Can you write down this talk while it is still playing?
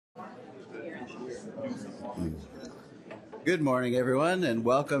Good morning, everyone, and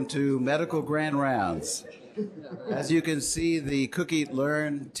welcome to Medical Grand Rounds. As you can see, the Cook, Eat,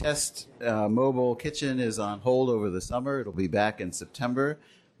 Learn test mobile kitchen is on hold over the summer. It'll be back in September,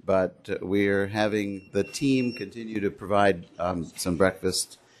 but we're having the team continue to provide some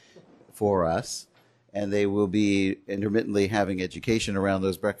breakfast for us, and they will be intermittently having education around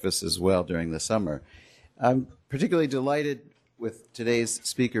those breakfasts as well during the summer. I'm particularly delighted with today's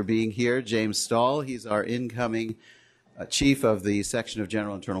speaker being here, James Stahl. He's our incoming chief of the section of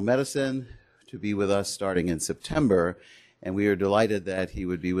General Internal Medicine, to be with us starting in September, and we are delighted that he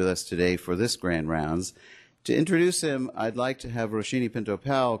would be with us today for this Grand Rounds. To introduce him, I'd like to have Roshini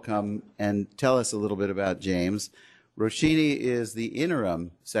Pinto-Powell come and tell us a little bit about James. Roshini is the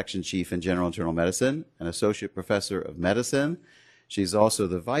interim section chief in General Internal Medicine, an associate professor of medicine. She's also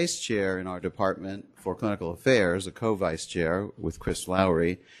the vice chair in our department for clinical affairs, a co-vice chair with Chris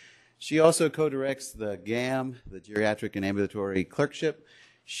Lowry. She also co-directs the GAM, the Geriatric and Ambulatory Clerkship.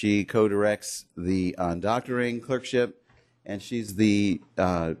 She co-directs the doctoring clerkship, and she's in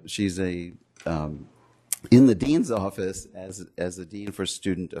the dean's office as the dean for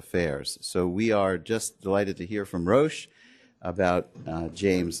student affairs. So we are just delighted to hear from Rosh about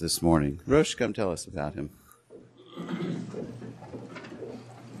James this morning. Rosh, come tell us about him.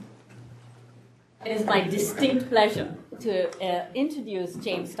 It is my distinct pleasure to introduce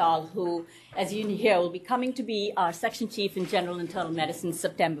James Stahl, who, as you hear, will be coming to be our section chief in General Internal Medicine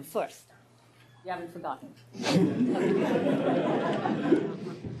September 1st. You haven't forgotten.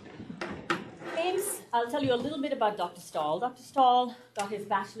 James, I'll tell you a little bit about Dr. Stahl. Dr. Stahl got his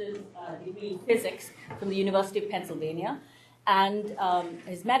bachelor's degree in physics from the University of Pennsylvania and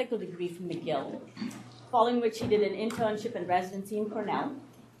his medical degree from McGill, following which he did an internship and residency in Cornell,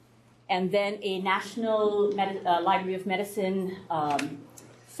 and then a National Library of Medicine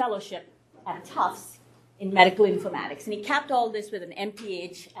fellowship at Tufts in medical informatics. And he capped all this with an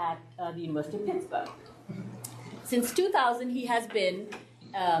MPH at the University of Pittsburgh. Since 2000, he has been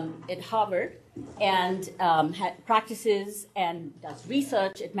at Harvard and practices and does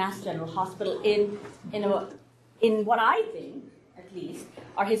research at Mass General Hospital in what I think, at least,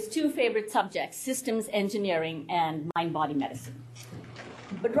 are his two favorite subjects, systems engineering and mind-body medicine.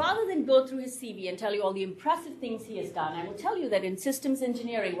 But rather than go through his CV and tell you all the impressive things he has done, I will tell you that in systems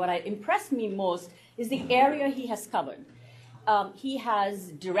engineering, what impressed me most is the area he has covered. He has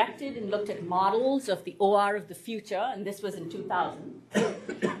directed and looked at models of the OR of the future, and this was in 2000,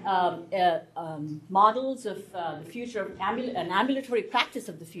 models of the future of an ambulatory practice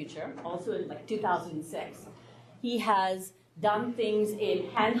of the future, also in like 2006. He has done things in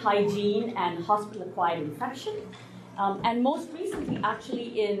hand hygiene and hospital-acquired infection. And most recently,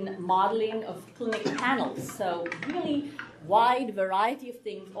 actually, in modeling of clinic panels. So really wide variety of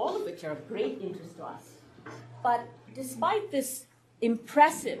things, all of which are of great interest to us. But despite this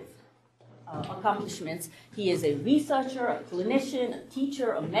impressive accomplishments, he is a researcher, a clinician, a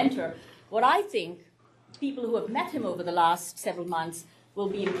teacher, a mentor. What I think people who have met him over the last several months will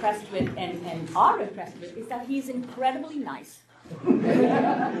be impressed with and are impressed with is that he's incredibly nice.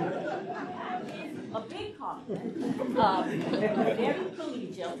 A big compliment, very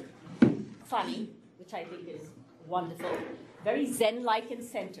collegial, funny, which I think is wonderful, very Zen-like and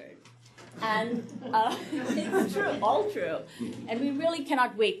centered. And it's true, all true. And we really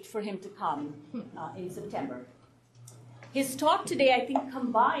cannot wait for him to come in September. His talk today, I think,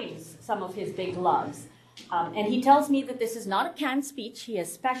 combines some of his big loves. And he tells me that this is not a canned speech. He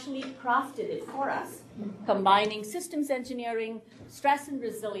has specially crafted it for us, combining systems engineering, stress and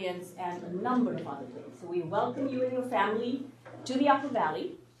resilience, and a number of other things. So we welcome you and your family to the Upper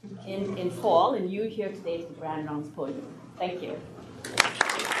Valley in fall, and you here today at the Grand Rounds podium. Thank you.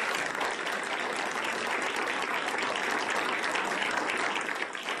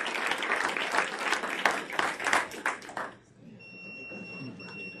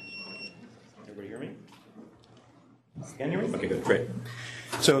 Can you hear me? Okay, good, great.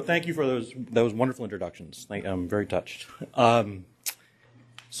 So thank you for those wonderful introductions. I'm very touched.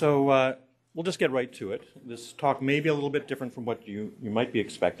 So we'll just get right to it. This talk may be a little bit different from what you might be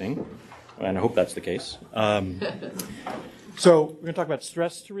expecting, and I hope that's the case. So we're going to talk about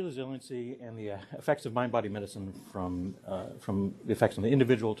stress to resiliency and the effects of mind-body medicine from the effects on the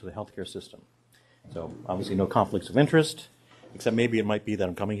individual to the healthcare system. So obviously no conflicts of interest, except maybe it might be that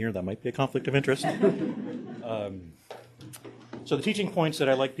I'm coming here. That might be a conflict of interest. So the teaching points that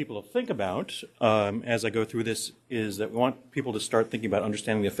I like people to think about as I go through this is that we want people to start thinking about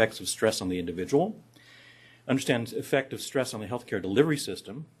understanding the effects of stress on the individual, understand the effect of stress on the healthcare delivery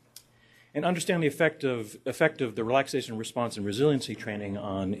system, and understand the effect of the relaxation response and resiliency training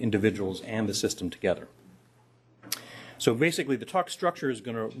on individuals and the system together. So basically, the talk structure is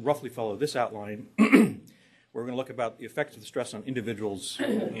going to roughly follow this outline. We're going to look about the effects of the stress on individuals,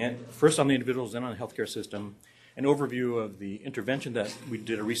 and first on the individuals, then on the healthcare system, an overview of the intervention that we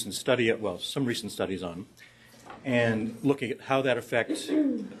did a recent study at, well, some recent studies on, and looking at how that effect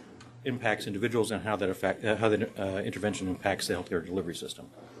impacts individuals and how the intervention impacts the healthcare delivery system.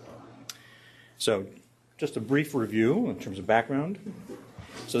 So just a brief review in terms of background.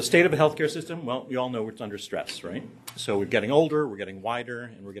 So the state of the healthcare system, well, we all know it's under stress, right? So we're getting older, we're getting wider,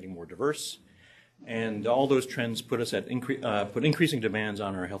 and we're getting more diverse. And all those trends put us at put increasing demands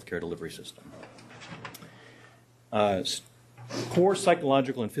on our healthcare delivery system. Core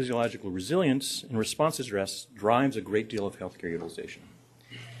psychological and physiological resilience in response to stress drives a great deal of healthcare utilization.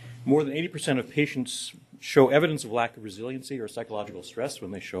 More than 80% of patients show evidence of lack of resiliency or psychological stress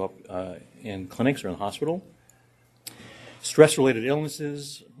when they show up in clinics or in the hospital. Stress-related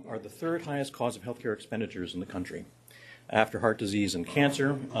illnesses are the third highest cause of healthcare expenditures in the country, after heart disease and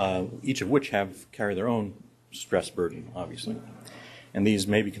cancer, each of which carry their own stress burden, obviously. And these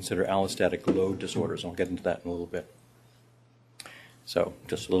may be considered allostatic load disorders. I'll get into that in a little bit. So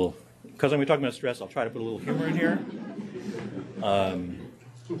just a little, because I'm going to be talking about stress, I'll try to put a little humor in here.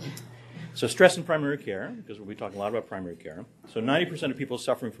 So stress in primary care, because we'll be talking a lot about primary care. So 90% of people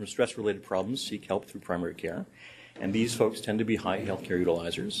suffering from stress-related problems seek help through primary care. And these folks tend to be high healthcare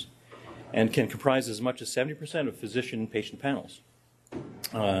utilizers and can comprise as much as 70% of physician-patient panels.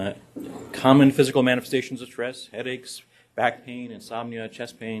 Common physical manifestations of stress, headaches, back pain, insomnia,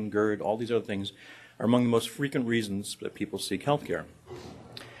 chest pain, GERD, all these other things are among the most frequent reasons that people seek health care.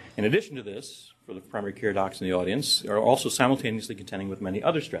 In addition to this, for the primary care docs in the audience, are also simultaneously contending with many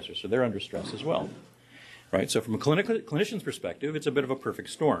other stressors, so they're under stress as well. Right? So from a clinician's perspective, it's a bit of a perfect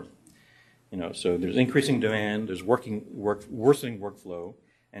storm. So there's increasing demand, there's worsening workflow,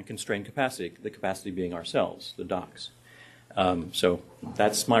 and constrained capacity, the capacity being ourselves, the docs. So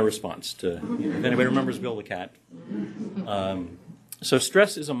that's my response to, if anybody remembers Bill the Cat. So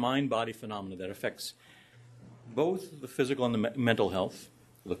stress is a mind-body phenomenon that affects both the physical and the mental health,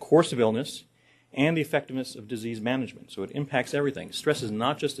 the course of illness, and the effectiveness of disease management. So it impacts everything. Stress is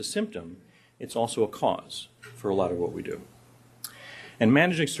not just a symptom, it's also a cause for a lot of what we do. And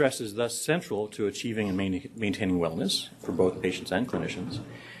managing stress is thus central to achieving and maintaining wellness for both patients and clinicians,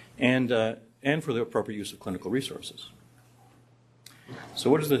 and for the appropriate use of clinical resources.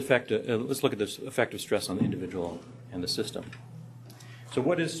 So what is the effect? Let's look at the effect of stress on the individual and the system. So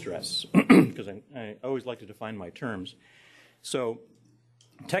what is stress? Because I always like to define my terms. So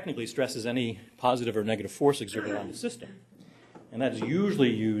technically, stress is any positive or negative force exerted on the system. And that is usually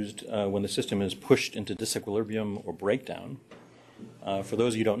used when the system is pushed into disequilibrium or breakdown. For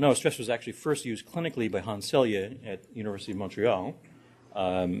those of you who don't know, stress was actually first used clinically by Hans Selye at University of Montreal.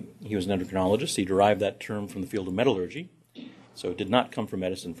 He was an endocrinologist. He derived that term from the field of metallurgy. So it did not come from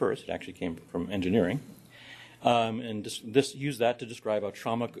medicine first. It actually came from engineering. And this used that to describe how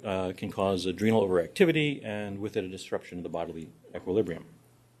trauma can cause adrenal overactivity and with it a disruption of the bodily equilibrium.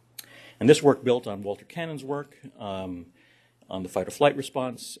 And this work built on Walter Cannon's work on the fight-or-flight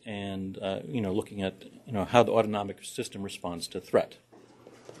response, and looking at how the autonomic system responds to threat.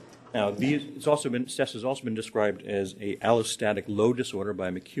 Now, stress has also been described as a allostatic load disorder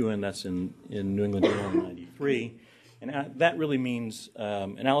by McEwen. That's in New England Journal in '93, and that really means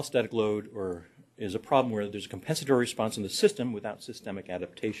an allostatic load is a problem where there's a compensatory response in the system without systemic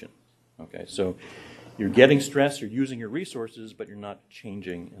adaptation. Okay, so you're getting stress, you're using your resources, but you're not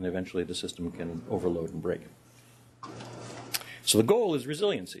changing, and eventually the system can overload and break. So the goal is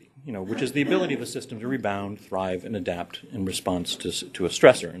resiliency, which is the ability of the system to rebound, thrive, and adapt in response to a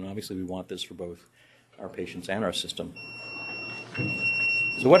stressor. And obviously we want this for both our patients and our system.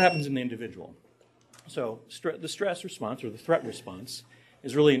 So what happens in the individual? So the stress response or the threat response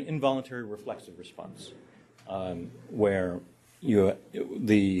is really an involuntary reflexive response, where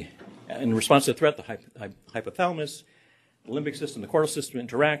in response to the threat, the hypothalamus, the limbic system, the cortical system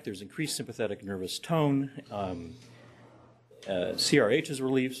interact. There's increased sympathetic nervous tone. CRH is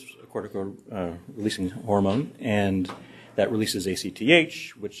released, a cortico-releasing hormone, and that releases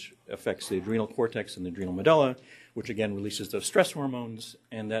ACTH, which affects the adrenal cortex and the adrenal medulla, which again releases those stress hormones,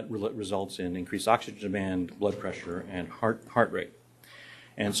 and that results in increased oxygen demand, blood pressure, and heart rate.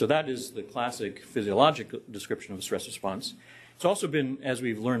 And so that is the classic physiologic description of a stress response. It's also been, as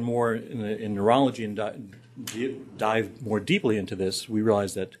we've learned more in neurology and dive more deeply into this, we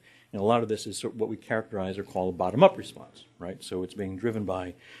realize that a lot of this is what we characterize or call a bottom-up response, right? So it's being driven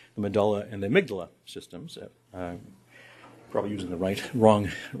by the medulla and the amygdala systems, probably using the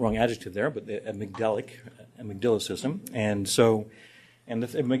wrong adjective there, but the amygdala system. And so, and the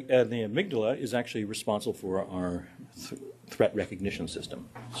amygdala is actually responsible for our threat recognition system.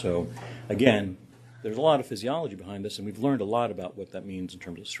 So again, there's a lot of physiology behind this, and we've learned a lot about what that means in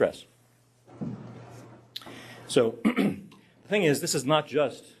terms of stress. So the thing is, this is not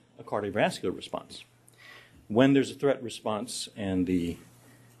just a cardiovascular response. When there's a threat response and the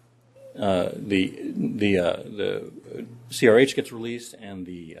CRH gets released and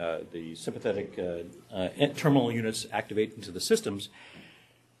the sympathetic terminal units activate into the systems,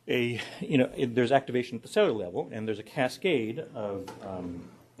 there's activation at the cellular level, and there's a cascade of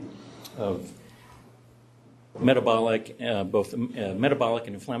metabolic, both metabolic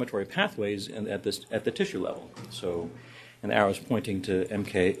and inflammatory pathways at the tissue level. So, and the arrow is pointing to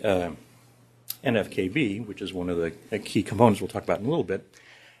NFKB, which is one of the key components we'll talk about in a little bit.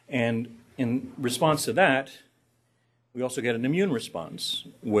 And in response to that, we also get an immune response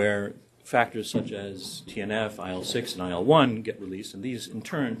where factors such as TNF, IL-6, and IL-1 get released, and these in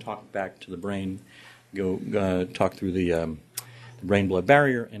turn talk back to the brain, talk through the brain-blood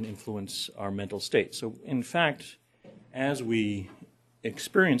barrier and influence our mental state. So in fact, as we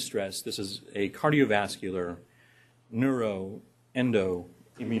experience stress, this is a cardiovascular, immunologic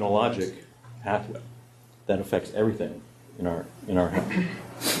pathway that affects everything in our health.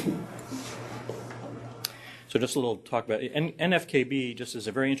 So just a little talk about it. NFKB just is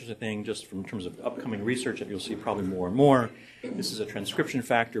a very interesting thing just from terms of upcoming research that you'll see probably more and more. This is a transcription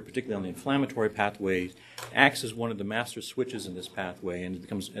factor, particularly on the inflammatory pathway. Acts as one of the master switches in this pathway, and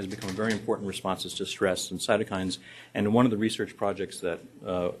has become very important responses to stress and cytokines. And one of the research projects that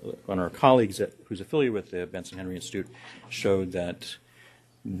one of our colleagues who's affiliated with the Benson Henry Institute showed that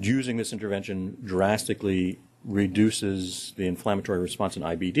using this intervention drastically reduces the inflammatory response in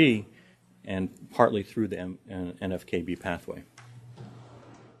IBD, and partly through the NFKB pathway.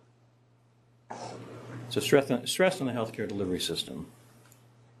 So stress on the healthcare delivery system.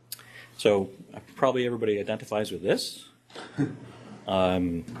 So probably everybody identifies with this.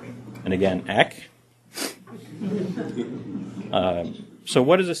 And again, EC. So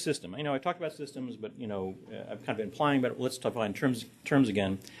what is a system? I talk about systems, but I've kind of been implying, but let's define terms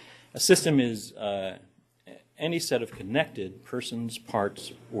again. A system is any set of connected persons,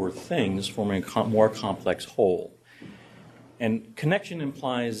 parts, or things forming a more complex whole. And connection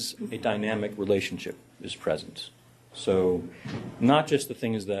implies a dynamic relationship is present. So not just the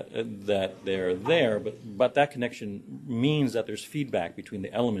things that they're there, but that connection means that there's feedback between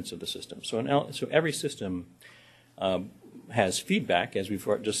the elements of the system. So every system has feedback, as we've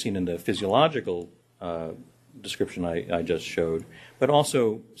just seen in the physiological description I just showed, but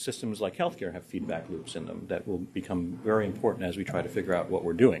also systems like healthcare have feedback loops in them that will become very important as we try to figure out what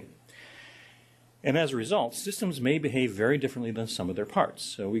we're doing. And as a result, systems may behave very differently than some of their parts.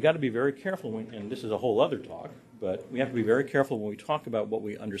 So we got to be very careful, and this is a whole other talk, but we have to be very careful when we talk about what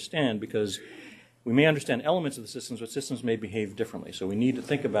we understand, because we may understand elements of the systems, but systems may behave differently. So we need to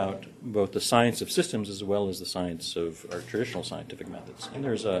think about both the science of systems as well as the science of our traditional scientific methods. And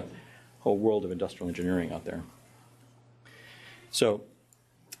there's a whole world of industrial engineering out there. So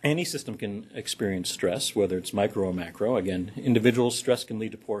any system can experience stress, whether it's micro or macro. Again, individual stress can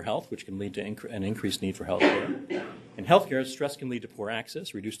lead to poor health, which can lead to an increased need for health care. In healthcare, stress can lead to poor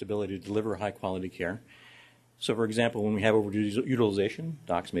access, reduced ability to deliver high-quality care. So, for example, when we have overutilization,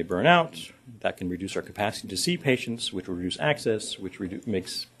 docs may burn out. That can reduce our capacity to see patients, which will reduce access, which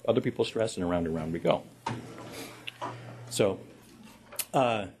makes other people stressed, and around we go. So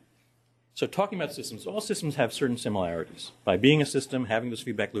talking about systems, all systems have certain similarities. By being a system, having those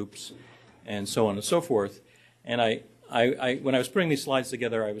feedback loops, and so on and so forth. And when I was putting these slides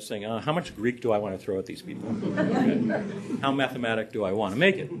together, I was saying, how much Greek do I want to throw at these people? Okay. How mathematic do I want to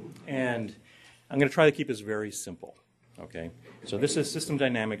make it? And I'm going to try to keep this very simple. Okay. So this is System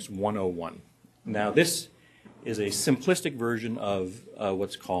Dynamics 101. Now this is a simplistic version of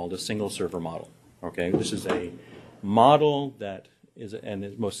what's called a single server model. Okay. This is a model that and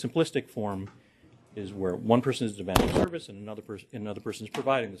the most simplistic form is where one person is demanding service and another person is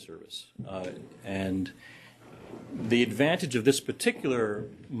providing the service. And the advantage of this particular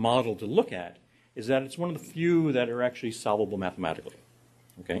model to look at is that it's one of the few that are actually solvable mathematically.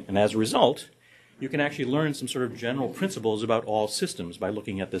 Okay? And as a result, you can actually learn some sort of general principles about all systems by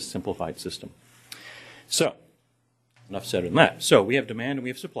looking at this simplified system. So, enough said on that. So we have demand and we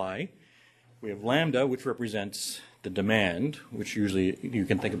have supply. We have lambda, which represents the demand, which usually you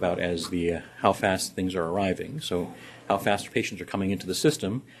can think about as the how fast things are arriving, so how fast patients are coming into the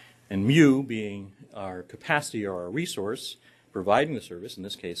system, and mu being our capacity or our resource providing the service. In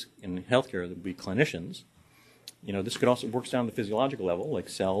this case, in healthcare, it would be clinicians. this could also works down to the physiological level, like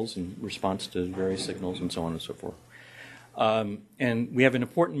cells in response to various signals and so on and so forth. And we have an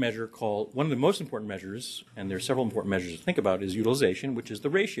important measure called, one of the most important measures, and there are several important measures to think about, is utilization, which is the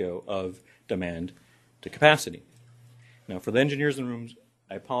ratio of demand to capacity. Now, for the engineers in the rooms,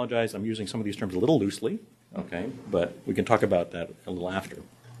 I apologize, I'm using some of these terms a little loosely, okay, but we can talk about that a little after.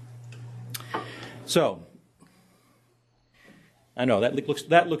 So, I know, that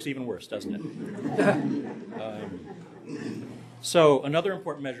looks even worse, doesn't it? So another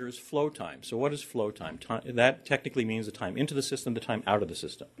important measure is flow time. So what is flow time? That technically means the time into the system, the time out of the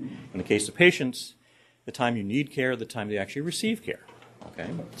system. In the case of patients, the time you need care, the time they actually receive care. Okay.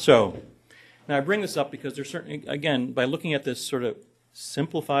 So now I bring this up because there's certainly, again, by looking at this sort of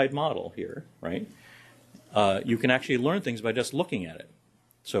simplified model here, right, you can actually learn things by just looking at it.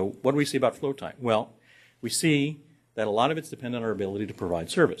 So what do we see about flow time? Well, we see that a lot of it's dependent on our ability to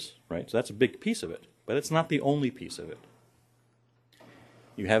provide service, right? So that's a big piece of it, but it's not the only piece of it.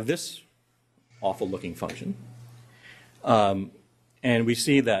 You have this awful-looking function, and we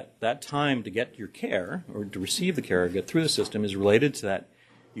see that that time to get your care, or to receive the care, or get through the system, is related to that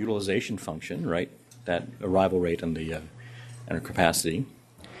utilization function, right? That arrival rate and the and our capacity.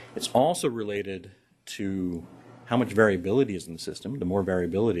 It's also related to how much variability is in the system. The more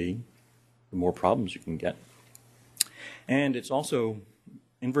variability, the more problems you can get. And it's also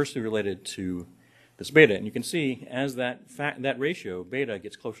inversely related to this beta. And you can see as that ratio, beta,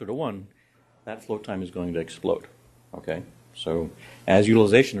 gets closer to 1, that flow time is going to explode. Okay? So as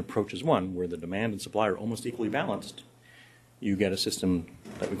utilization approaches 1, where the demand and supply are almost equally balanced, you get a system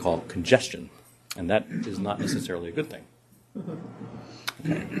that we call congestion. And that is not necessarily a good thing.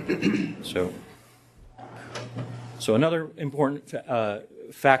 Okay. So another important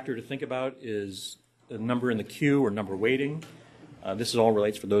factor to think about is the number in the queue or number waiting. This all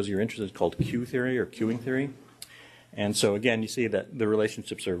relates, for those of you who are interested, it's called queue theory or queuing theory. And so again, you see that the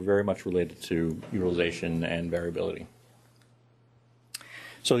relationships are very much related to utilization and variability.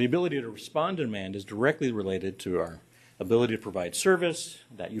 So the ability to respond to demand is directly related to our ability to provide service,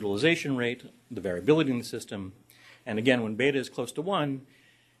 that utilization rate, the variability in the system. And again, when beta is close to 1,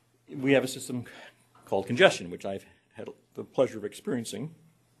 we have a system called congestion, which I've had the pleasure of experiencing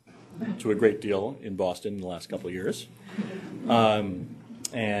to a great deal in Boston in the last couple of years.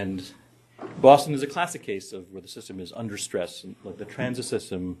 And Boston is a classic case of where the system is under stress. And like the transit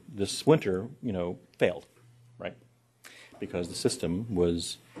system this winter, failed, right? Because the system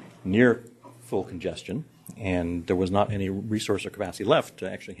was near full congestion, and there was not any resource or capacity left to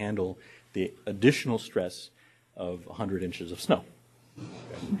actually handle the additional stress of 100 inches of snow. Okay.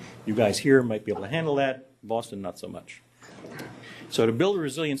 You guys here might be able to handle that. Boston, not so much. So to build a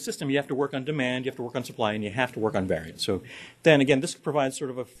resilient system, you have to work on demand, you have to work on supply, and you have to work on variance. So then again, this provides sort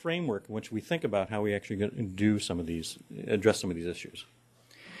of a framework in which we think about how we actually do some of these, address some of these issues.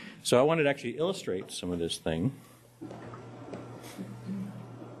 So I wanted to actually illustrate some of this thing.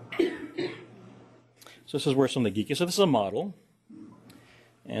 So this is where some of the geeky. So this is a model,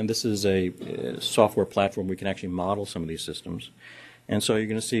 and this is a software platform we can actually model some of these systems. And so you're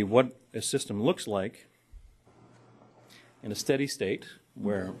going to see what a system looks like in a steady state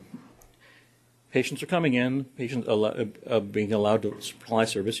where patients are coming in, patients being allowed to supply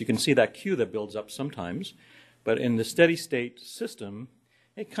service. You can see that queue that builds up sometimes, but in the steady state system,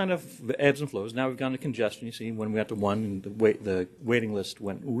 it kind of ebbs and flows. Now we've gone to congestion. You see, when we got to 1, the waiting list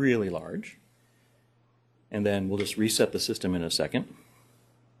went really large. And then we'll just reset the system in a second.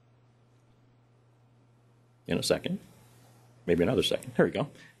 Maybe another second. There we go.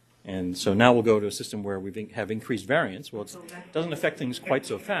 And so now we'll go to a system where we have increased variance. Well, it doesn't affect things quite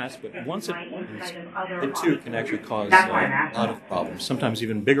so fast, but once it happens, it too can actually cause a lot of problems, sometimes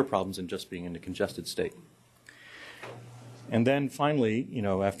even bigger problems than just being in a congested state. And then finally,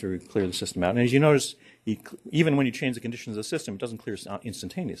 after we clear the system out, and as you notice, even when you change the conditions of the system, it doesn't clear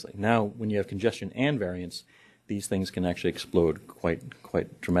instantaneously. Now, when you have congestion and variance, these things can actually explode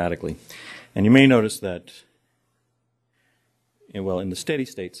quite dramatically. And you may notice that, in the steady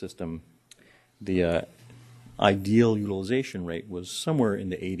state system, the ideal utilization rate was somewhere in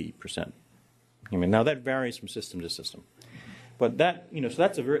the 80%. Now that varies from system to system, but that so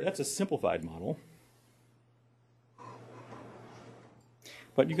that's a simplified model.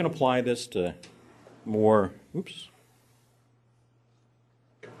 But you can apply this to more. Oops.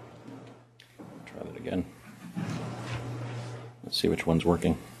 Try that again. Let's see which one's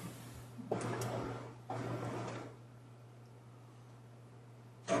working.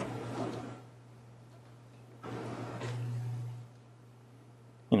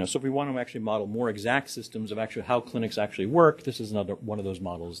 So if we want to actually model more exact systems of actually how clinics actually work, this is another one of those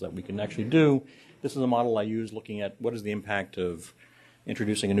models that we can actually do. This is a model I use looking at what is the impact of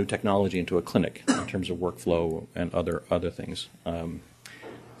introducing a new technology into a clinic in terms of workflow and other things.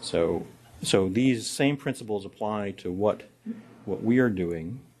 So these same principles apply to what we are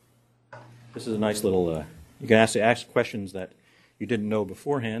doing. This is a nice little, you can ask questions that you didn't know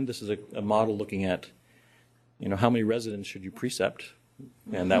beforehand. This is a model looking at, how many residents should you precept?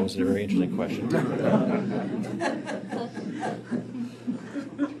 And that was a very interesting question.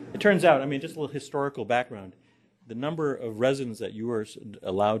 It turns out, just a little historical background, the number of residents that you are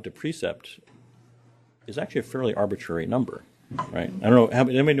allowed to precept is actually a fairly arbitrary number, right? I don't know,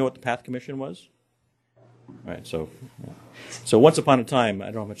 anybody know what the Path Commission was? Right, so once upon a time, I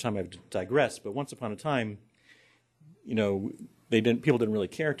don't know how much time I have to digress, but once upon a time, people didn't really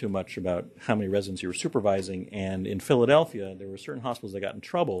care too much about how many residents you were supervising, and in Philadelphia, there were certain hospitals that got in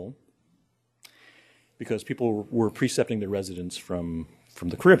trouble because people were precepting their residents from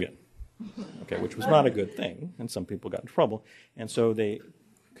the Caribbean, okay, which was not a good thing, and some people got in trouble, and so they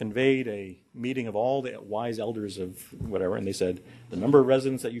conveyed a meeting of all the wise elders of whatever, and they said, the number of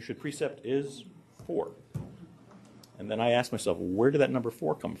residents that you should precept is 4. And then I asked myself, where did that number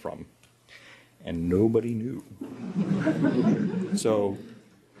 4 come from? And nobody knew. So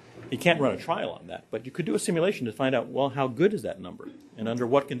you can't run a trial on that, but you could do a simulation to find out, well, how good is that number? And under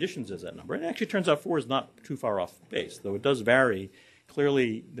what conditions is that number? And it actually turns out 4 is not too far off base, though it does vary.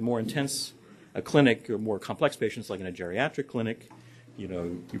 Clearly, the more intense a clinic or more complex patients, like in a geriatric clinic,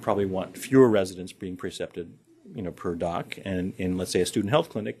 you probably want fewer residents being precepted, per doc. And in, let's say, a student health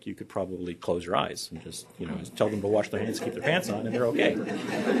clinic, you could probably close your eyes and just, tell them to wash their hands, keep their pants on, and they're okay.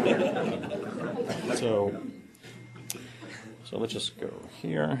 So let's just go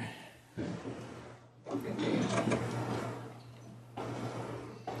here.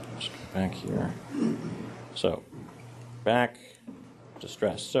 Just go back here. So back to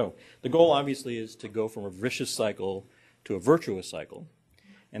stress. So the goal, obviously, is to go from a vicious cycle to a virtuous cycle.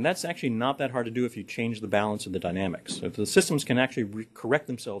 And that's actually not that hard to do if you change the balance of the dynamics. So the systems can actually correct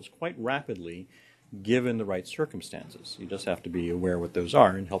themselves quite rapidly given the right circumstances. You just have to be aware what those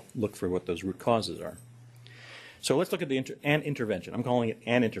are and help look for what those root causes are. So let's look at the an intervention. I'm calling it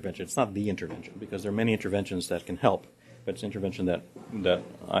an intervention. It's not the intervention because there are many interventions that can help, but it's an intervention that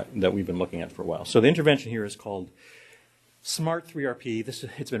we've been looking at for a while. So the intervention here is called Smart 3RP.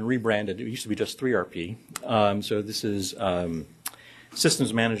 It's been rebranded. It used to be just 3RP. So this is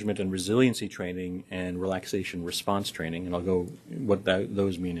systems management and resiliency training and relaxation response training, and I'll go what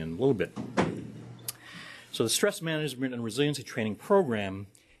those mean in a little bit. So the stress management and resiliency training program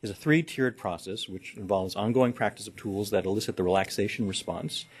is a 3-tiered process which involves ongoing practice of tools that elicit the relaxation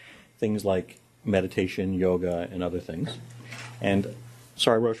response, things like meditation, yoga, and other things. And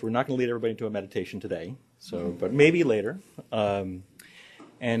sorry, Roche, we're not going to lead everybody into a meditation today, but maybe later. And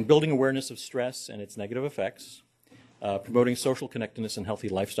building awareness of stress and its negative effects, promoting social connectedness and healthy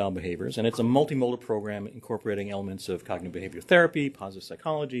lifestyle behaviors. And it's a multimodal program incorporating elements of cognitive behavior therapy, positive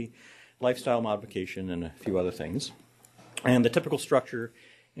psychology, lifestyle modification, and a few other things. And the typical structure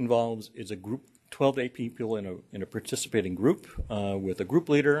is a group, 12 to 8 people in a participating group with a group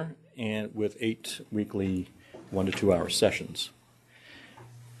leader and with 8 weekly 1 to 2 hour sessions.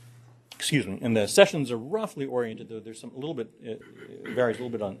 Excuse me. And the sessions are roughly oriented, though there's varies a little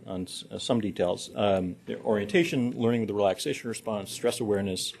bit on some details. Orientation, learning with the relaxation response, stress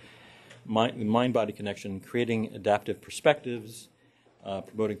awareness, mind-body connection, creating adaptive perspectives,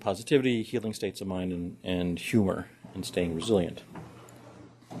 promoting positivity, healing states of mind, and humor, and staying resilient.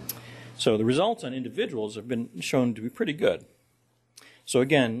 So the results on individuals have been shown to be pretty good. So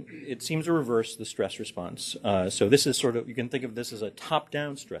again, it seems to reverse the stress response. So this is sort of, you can think of this as a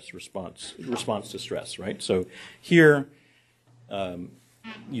top-down stress response to stress, right? So here,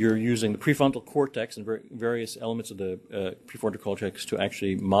 you're using the prefrontal cortex and various elements of the prefrontal cortex to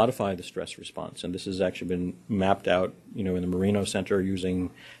actually modify the stress response. And this has actually been mapped out, in the Marino Center using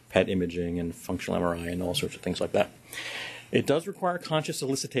PET imaging and functional MRI and all sorts of things like that. It does require conscious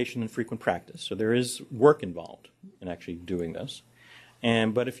solicitation and frequent practice. So there is work involved in actually doing this.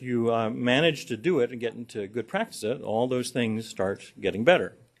 But if you manage to do it and get into good practice, all those things start getting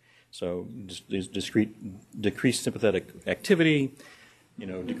better. So decreased sympathetic activity,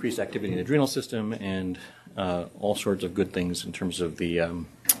 decreased activity in the adrenal system, and all sorts of good things in terms of the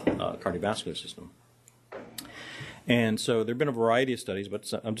cardiovascular system. And so there have been a variety of studies,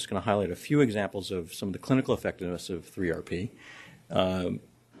 but I'm just going to highlight a few examples of some of the clinical effectiveness of 3RP.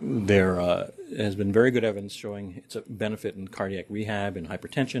 There has been very good evidence showing its a benefit in cardiac rehab and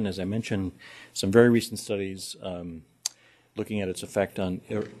hypertension. As I mentioned, some very recent studies looking at its effect on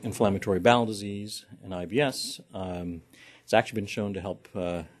inflammatory bowel disease and IBS. It's actually been shown to help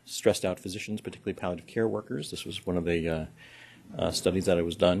stressed out physicians, particularly palliative care workers. This was one of the studies that it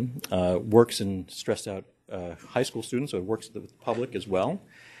was done. Works in stressed out high school students, so it works with the public as well.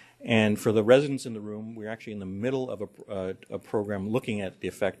 And for the residents in the room, we're actually in the middle of a program looking at the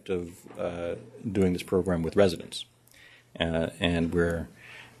effect of doing this program with residents. And we're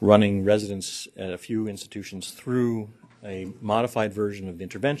running residents at a few institutions through a modified version of the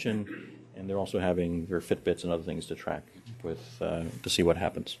intervention, and they're also having their Fitbits and other things to track with to see what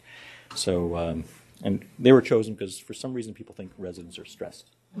happens. So, and they were chosen because for some reason people think residents are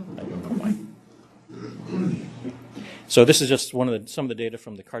stressed. I don't know why. So this is just some of the data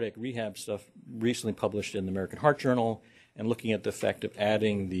from the cardiac rehab stuff recently published in the American Heart Journal, and looking at the effect of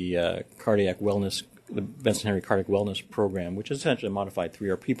adding the cardiac wellness, the Benson Henry Cardiac Wellness Program, which is essentially a modified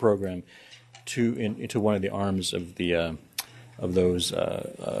 3RP program, into one of the arms of the of those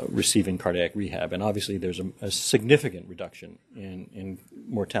receiving cardiac rehab. And obviously there's a significant reduction in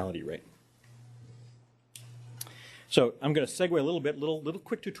mortality rate. So I'm going to segue a little bit, little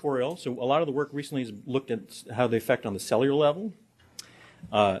quick tutorial. So a lot of the work recently has looked at how they affect on the cellular level.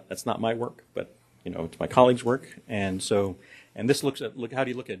 That's not my work, but it's my colleagues' work. And this looks at how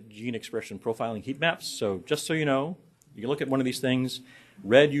do you look at gene expression profiling heat maps. So just so you know, you can look at one of these things.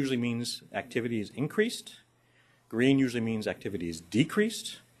 Red usually means activity is increased. Green usually means activity is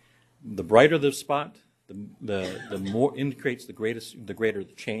decreased. The brighter the spot, the more indicates the greater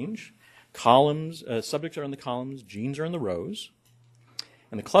the change. Columns, subjects are in the columns, genes are in the rows.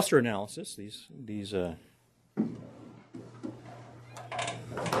 And the cluster analysis,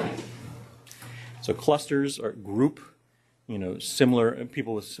 so clusters are group, similar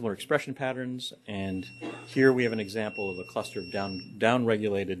people with similar expression patterns. And here we have an example of a cluster of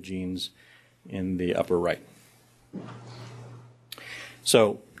down-regulated genes in the upper right.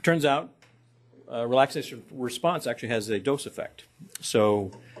 So it turns out relaxation response actually has a dose effect.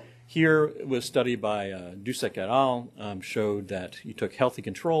 So here it was studied by Dusek et al. Showed that you took healthy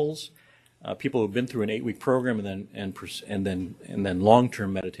controls, people who've been through an 8-week program, and then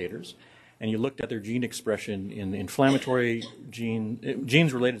long-term meditators, and you looked at their gene expression in inflammatory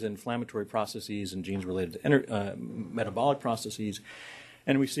genes related to inflammatory processes and genes related to metabolic processes,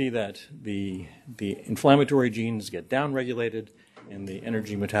 and we see that the inflammatory genes get downregulated, and the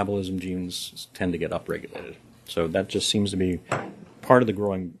energy metabolism genes tend to get upregulated. So that just seems to be part of the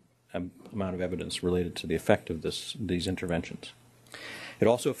growing amount of evidence related to the effect of these interventions. It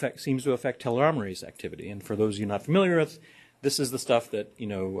also seems to affect telomerase activity, and for those of you not familiar with, this is the stuff that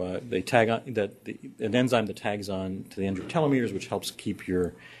they tag on, an enzyme that tags on to the end of telomeres, which helps keep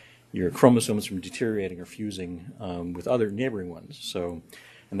your chromosomes from deteriorating or fusing with other neighboring ones. So,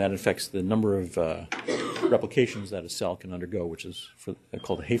 and that affects the number of replications that a cell can undergo, which is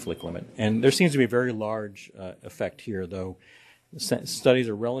called the Hayflick limit. And there seems to be a very large effect here, though. Studies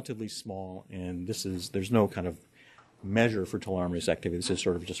are relatively small, and there's no kind of measure for telomerase activity. This is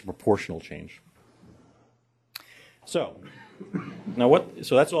sort of just a proportional change. So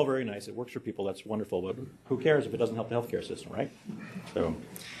so that's all very nice. It works for people. That's wonderful. But who cares if it doesn't help the healthcare system, right? So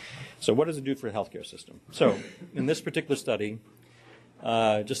what does it do for the healthcare system? So in this particular study,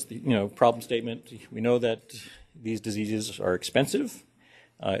 problem statement. We know that these diseases are expensive.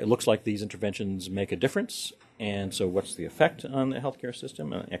 It looks like these interventions make a difference. And so what's the effect on the healthcare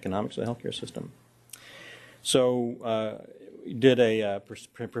system, on the economics of the healthcare system? So we did a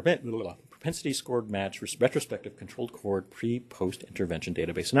propensity scored match retrospective controlled cohort pre-post intervention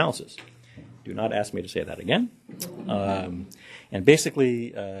database analysis. Do not ask me to say that again. And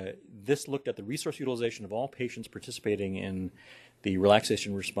basically, this looked at the resource utilization of all patients participating in the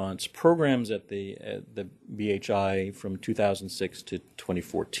relaxation response programs at the BHI from 2006 to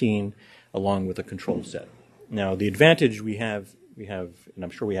 2014, along with a control set. Now, the advantage we have, and I'm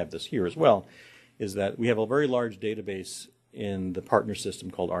sure we have this here as well, is that we have a very large database in the partner system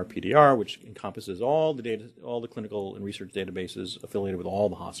called RPDR, which encompasses all the data, all the clinical and research databases affiliated with all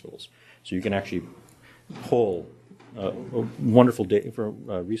the hospitals. So you can actually pull wonderful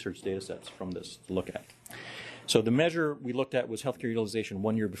research data sets from this to look at. So the measure we looked at was healthcare utilization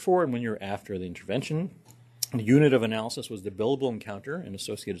 1 year before and 1 year after the intervention. The unit of analysis was the billable encounter and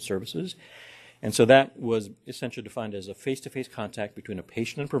associated services. And so that was essentially defined as a face-to-face contact between a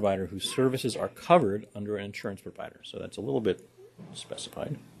patient and provider whose services are covered under an insurance provider. So that's a little bit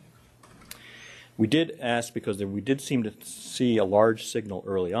specified. We did ask, because we did seem to see a large signal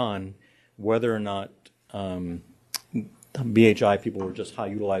early on, whether or not BHI people were just high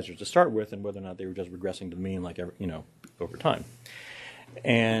utilizers to start with, and whether or not they were just regressing to the mean, over time.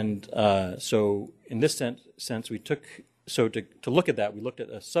 And so in this sense, we took so to look at that, we looked at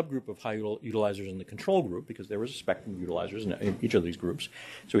a subgroup of high utilizers in the control group because there was a spectrum of utilizers in each of these groups.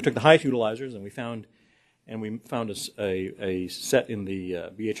 So we took the highest utilizers and we found a set in the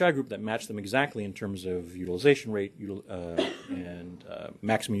BHI group that matched them exactly in terms of utilization rate and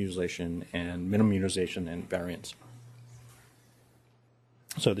maximum utilization and minimum utilization and variance.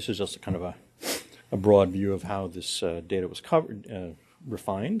 So this is just a kind of a broad view of how this data was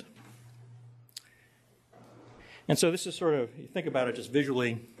refined. And so this is sort of, you think about it just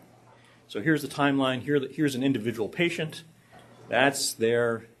visually. So here's the timeline. Here's an individual patient. That's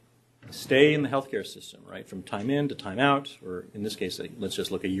their stay in the healthcare system, right, from time in to time out, or in this case, let's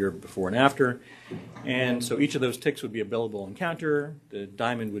just look a year before and after. And so each of those ticks would be a billable encounter. The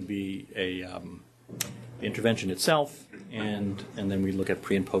diamond would be the intervention itself, and then we look at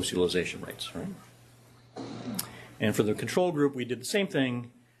pre and post utilization rates, right? And for the control group, we did the same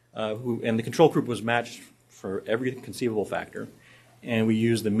thing, and the control group was matched for every conceivable factor, and we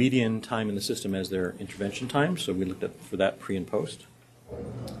used the median time in the system as their intervention time, so we looked at for that pre and post.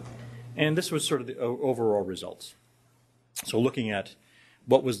 And this was sort of the overall results. So looking at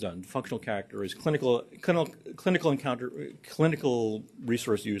what was done, functional characters, clinical encounter, clinical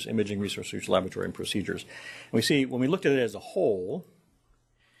resource use, imaging resource use, laboratory, and procedures. And we see when we looked at it as a whole,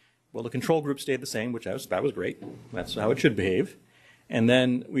 well, the control group stayed the same, which that was great. That's how it should behave. And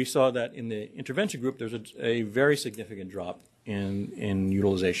then we saw that in the intervention group, there's a very significant drop in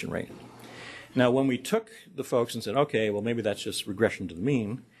utilization rate. Now, when we took the folks and said, okay, well, maybe that's just regression to the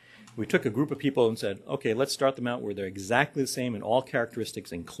mean, we took a group of people and said, okay, let's start them out where they're exactly the same in all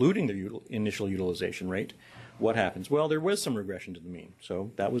characteristics, including the initial utilization rate. What happens? Well, there was some regression to the mean,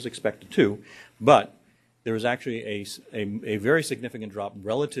 so that was expected too. But there was actually a very significant drop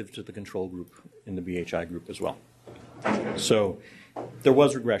relative to the control group in the BHI group as well. So there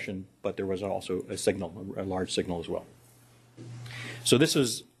was regression, but there was also a signal, a large signal as well. So this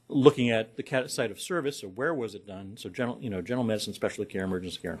is looking at the site of service, so where was it done? So general medicine, specialty care,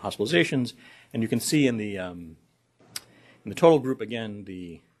 emergency care, and hospitalizations. And you can see in the total group, again,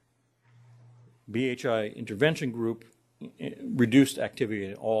 the BHI intervention group reduced activity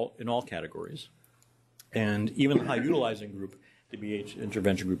in all categories. And even the high utilizing group, the BH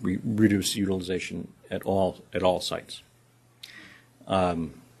intervention group, reduced utilization at all sites. So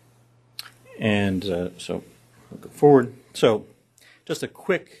we'll go forward. So just a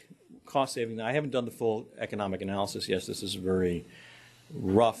quick cost saving. Now, I haven't done the full economic analysis yet. This is very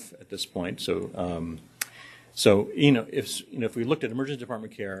rough at this point. So if we looked at emergency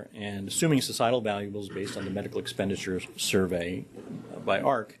department care and assuming societal valuables based on the medical expenditure survey by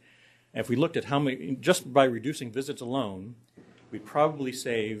ARC, if we looked at how many, just by reducing visits alone, we'd probably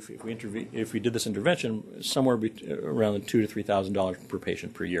save, if we did this intervention, somewhere around $2,000 to $3,000 per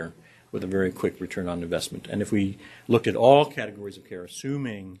patient per year, with a very quick return on investment. And if we looked at all categories of care,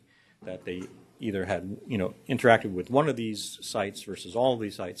 assuming that they either had, interacted with one of these sites versus all of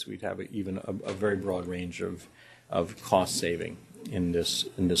these sites, we'd have even a very broad range of cost saving in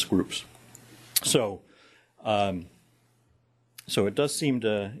this groups. So it does seem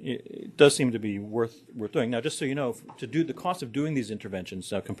to be worth doing. Now, just so you know, to do the cost of doing these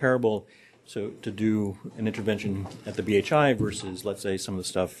interventions, comparable to do an intervention at the BHI versus, let's say, some of the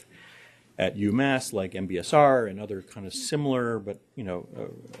stuff at UMass, like MBSR and other kind of similar, but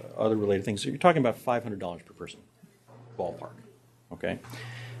other related things. So you're talking about $500 per person, ballpark, okay?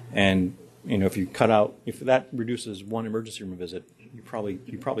 And if that reduces one emergency room visit, you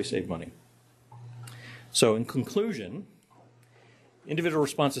probably save money. So in conclusion, individual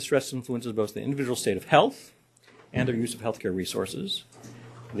response to stress influences both the individual state of health and their use of healthcare resources.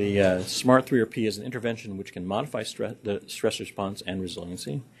 The SMART 3 or P is an intervention which can modify the stress response and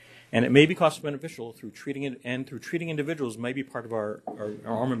resiliency. And it may be cost beneficial through treating individuals may be part of our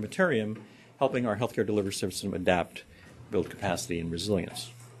armamentarium, helping our healthcare delivery system adapt, build capacity, and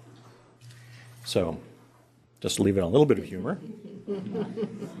resilience. So, just to leave it on a little bit of humor.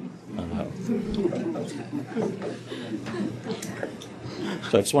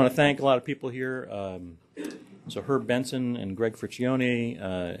 So I just want to thank a lot of people here. So Herb Benson and Greg Friccione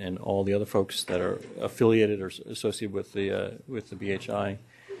and all the other folks that are affiliated or associated with the BHI.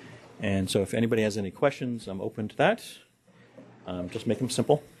 And so if anybody has any questions, I'm open to that. Just make them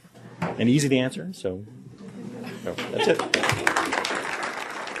simple and easy to answer. So that's it.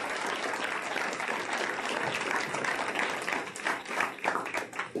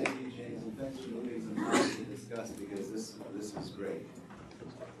 Thank you, James, and thanks for moving some time to discuss because this is great.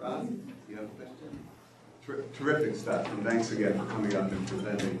 Ron, you have a question? Terrific stuff, and thanks again for coming up and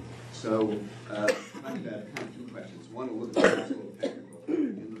presenting. So I've got kind of two questions. One, a little bit technical.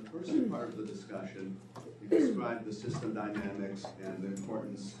 In the first part of the discussion, you described the system dynamics and the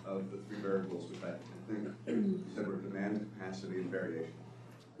importance of the three variables, which I think you said were demand, capacity, and variation.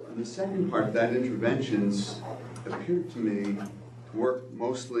 And the second part, that interventions appeared to me to work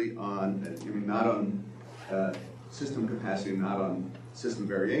mostly on, not on system capacity, not on system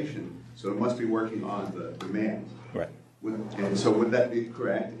variation. So it must be working on the demand. Right. And so would that be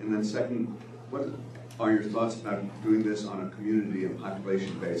correct? And then second, what are your thoughts about doing this on a community and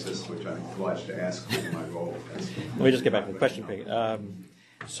population basis, which I'm obliged to ask in my role? Let me just get back to the question.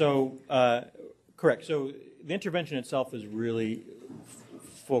 Correct. So the intervention itself is really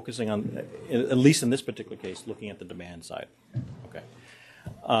focusing on, at least in this particular case, looking at the demand side. Okay.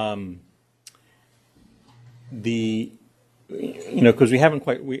 Because we haven't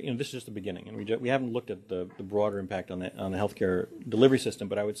quite, this is just the beginning, and we haven't looked at the broader impact on the healthcare delivery system.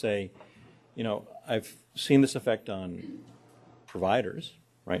 But I would say, I've seen this effect on providers,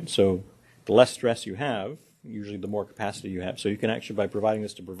 right? So the less stress you have, usually the more capacity you have. So you can actually, by providing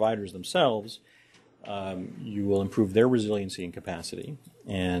this to providers themselves, you will improve their resiliency and capacity,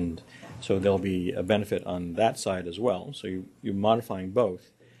 and so there'll be a benefit on that side as well. So you're modifying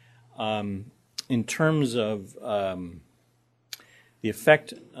both. In terms of the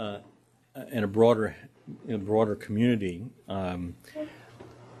effect in a broader community,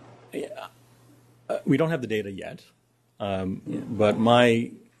 we don't have the data yet, but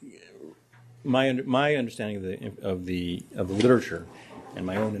my understanding of the literature and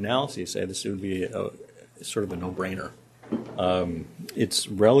my own analyses say this would be sort of a no-brainer. It's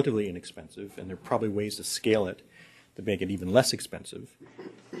relatively inexpensive, and there are probably ways to scale it to make it even less expensive.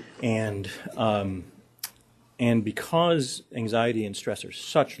 And because anxiety and stress are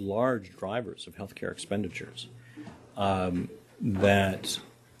such large drivers of healthcare expenditures, that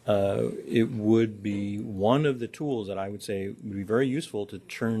it would be one of the tools that I would say would be very useful to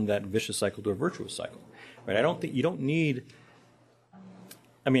turn that vicious cycle to a virtuous cycle. Right? I don't think you don't need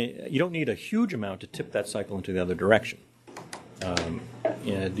a huge amount to tip that cycle into the other direction.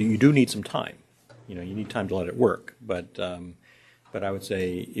 You do need some time. You need time to let it work. But I would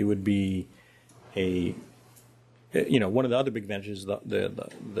say it would be one of the other big advantages.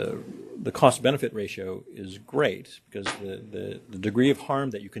 The cost-benefit ratio is great because the degree of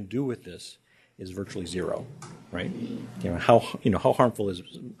harm that you can do with this is virtually zero, right? How harmful is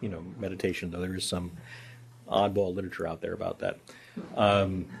meditation? Though there is some oddball literature out there about that.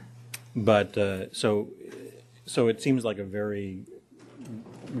 So it seems like a very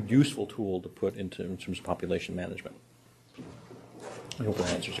useful tool to put in terms of population management. I hope that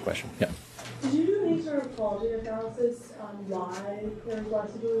answers your question. Yeah. Did you do any sort of qualitative analysis on why there's less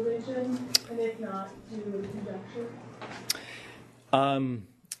utilization, and if not, do conjecture?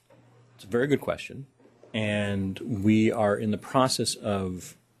 It's a very good question, and we are in the process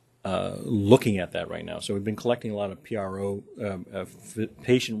of looking at that right now. So we've been collecting a lot of PRO,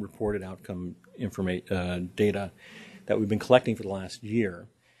 patient-reported outcome data that we've been collecting for the last year.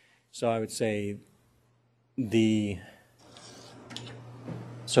 So I would say the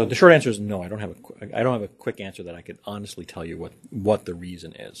short answer is no. I don't have a quick answer that I could honestly tell you what the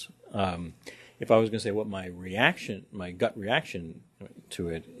reason is. If I was going to say what my gut reaction to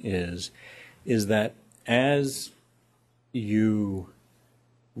it is that as you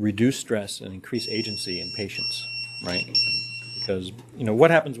reduce stress and increase agency in patients, right? Because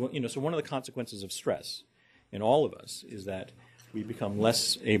what happens when so one of the consequences of stress in all of us is that we become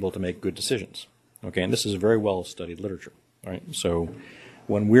less able to make good decisions. Okay, and this is a very well studied literature, right? So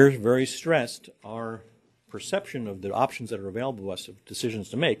when we're very stressed, our perception of the options that are available to us of decisions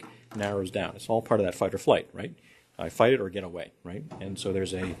to make narrows down. It's all part of that fight or flight, right? I fight it or get away, right? And so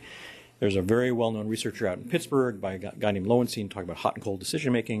there's a very well-known researcher out in Pittsburgh by a guy named Lowenstein talking about hot and cold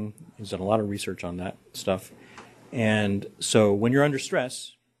decision-making. He's done a lot of research on that stuff. And so when you're under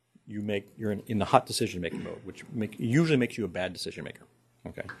stress, you're in the hot decision-making mode, which usually makes you a bad decision-maker.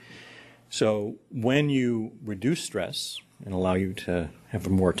 Okay. So when you reduce stress and allow you to have a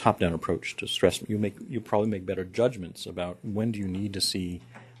more top-down approach to stress, you probably make better judgments about when do you need to see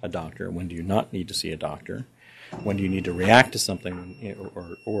a doctor, when do you not need to see a doctor, when do you need to react to something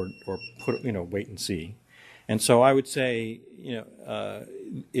or put wait and see. And so I would say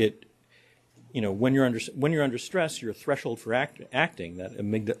when you're under stress, your threshold for acting, that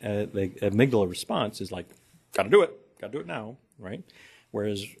amygdala response is like, got to do it now, right?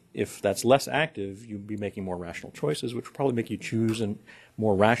 Whereas if that's less active, you'd be making more rational choices, which would probably make you choose and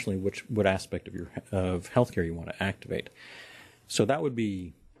more rationally what aspect of healthcare you want to activate. So that would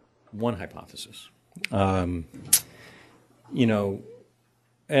be one hypothesis. And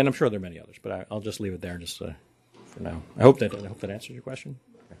I'm sure there are many others, but I'll just leave it there for now. I hope that answers your question.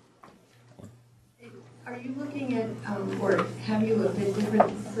 Are Are you looking at, or have you looked at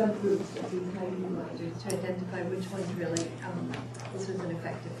different subgroups of these high utilizers to identify which ones really this was an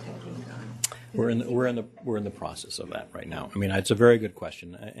effective technique on? We're in the process of that right now. I mean, it's a very good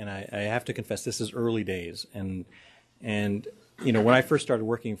question, and I have to confess this is early days. And you know, when I first started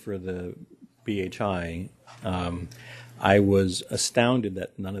working for the BHI, I was astounded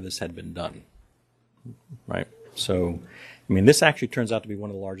that none of this had been done. Right. So, I mean, this actually turns out to be one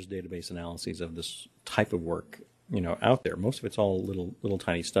of the largest database analyses of this type of work, you know, out there. Most of it's all little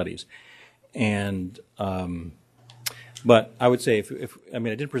tiny studies, and but I would say if I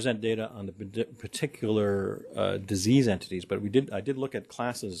mean I did present data on the particular disease entities, but I did look at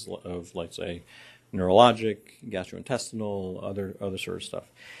classes of, let's say, neurologic, gastrointestinal, other sort of stuff,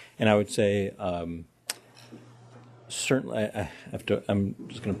 and I would say certainly I'm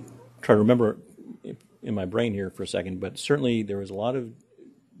just going to try to remember in my brain here for a second, but certainly there was a lot of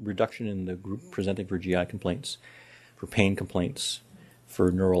reduction in the group presenting for GI complaints, for pain complaints,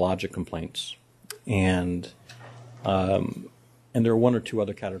 for neurologic complaints, and there were one or two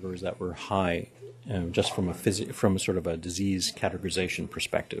other categories that were high, just from from a sort of a disease categorization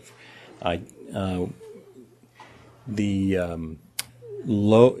perspective. High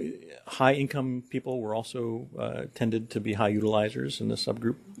income people were also tended to be high utilizers in the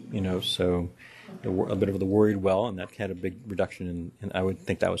subgroup, you know, so a bit of the worried well, and that had a big reduction and I would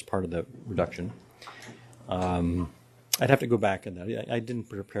think that was part of the reduction. I'd have to go back and I didn't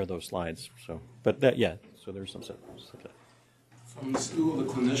prepare those slides, so so there's some stuff like that. From the stool the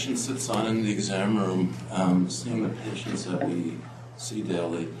clinician sits on in the exam room, seeing the patients that we see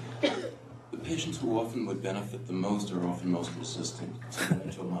daily, the patients who often would benefit the most are often most resistant to the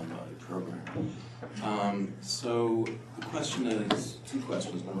mental mind-body program. So the question is, two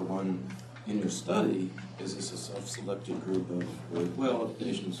questions. Number one, in your study, is this a self-selected group of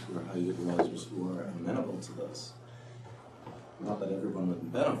patients who are high utilizers who are amenable to this? Not that everyone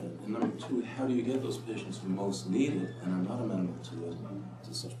would benefit. And number two, how do you get those patients who most need it and are not amenable to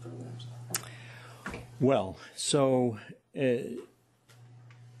such programs? Well, so in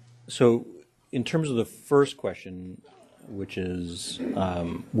terms of the first question, which is,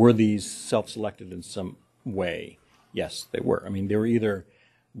 were these self-selected in some way? Yes, they were. I mean, they were either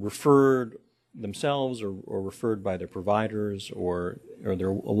referred themselves or referred by their providers, or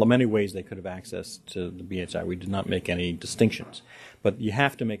there were many ways they could have access to the BHI. We did not make any distinctions. But you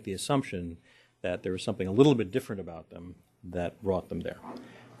have to make the assumption that there was something a little bit different about them that brought them there.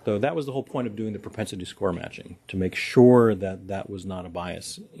 So that was the whole point of doing the propensity score matching, to make sure that that was not a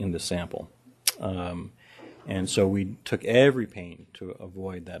bias in the sample. And so we took every pain to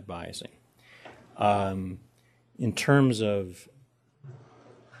avoid that biasing. In terms of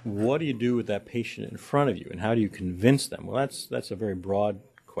what do you do with that patient in front of you, and how do you convince them? Well, that's a very broad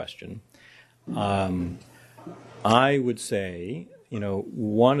question. I would say, you know,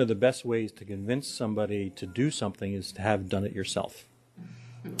 one of the best ways to convince somebody to do something is to have done it yourself.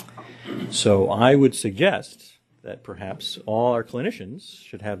 So I would suggest that perhaps all our clinicians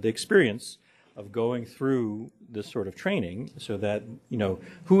should have the experience of going through this sort of training, so that, you know,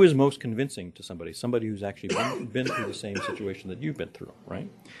 who is most convincing to somebody? Somebody who's actually been through the same situation that you've been through, right?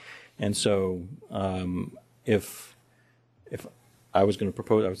 And so if I was going to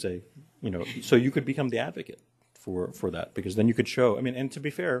propose, I would say, you know, so you could become the advocate for that, because then you could show, I mean, and to be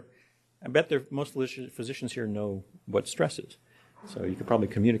fair, I bet most physicians here know what stress is, so you could probably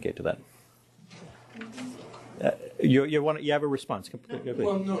communicate to that. You have a response?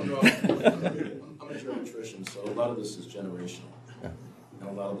 Well, no. I'm a geriatrician, so a lot of this is generational, and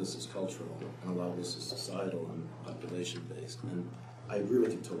a lot of this is cultural, and a lot of this is societal and population-based. And I agree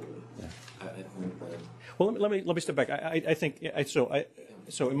with you totally. Yeah. I think that. Well, let me step back. I think so.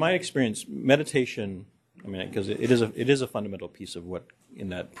 In my experience, meditation. I mean, because it is a fundamental piece of what in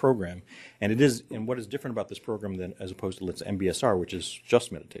that program, and what is different about this program than as opposed to, let's say, MBSR, which is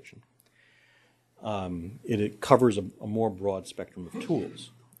just meditation. It covers a more broad spectrum of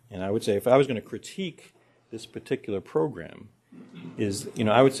tools. And I would say if I was going to critique this particular program,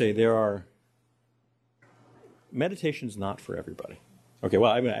 I would say meditation's not for everybody. Okay,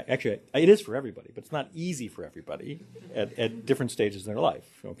 well, I mean, actually, it is for everybody, but it's not easy for everybody at different stages in their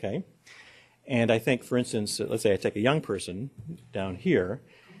life, okay? And I think, for instance, let's say I take a young person down here,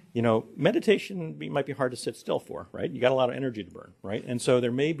 you know, meditation might be hard to sit still for, right? You got a lot of energy to burn, right? And so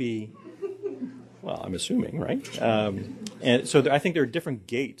there may be... Well, I'm assuming, right? And so I think there are different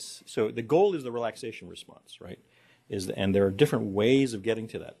gates. So the goal is the relaxation response, right? And there are different ways of getting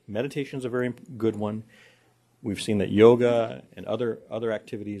to that. Meditation is a very good one. We've seen that yoga and other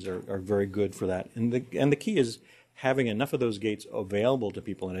activities are very good for that. And the key is having enough of those gates available to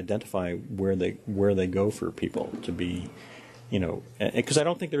people and identify where they go for people to be, because I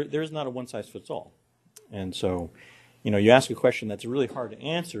don't think there is not a one size fits all, and so. You ask a question that's really hard to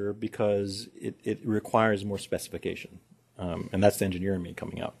answer because it requires more specification, and that's the engineer in me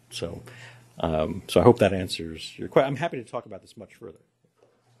coming out. So I hope that answers your question. I'm happy to talk about this much further.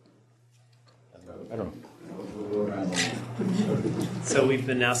 I don't know. So we've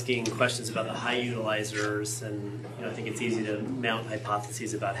been asking questions about the high utilizers, and I think it's easy to mount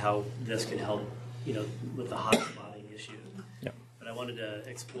hypotheses about how this could help, with the hotspotting issue. Yeah. But I wanted to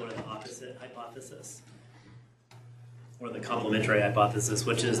explore the opposite hypothesis, or the complementary hypothesis,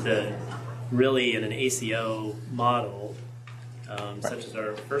 which is that really in an ACO model, such as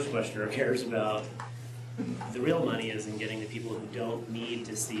our first questioner cares about, the real money is in getting the people who don't need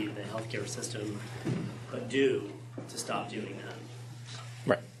to see the healthcare system, but do, to stop doing that.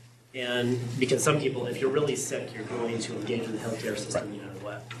 Right. And because some people, if you're really sick, you're going to engage with the healthcare system no matter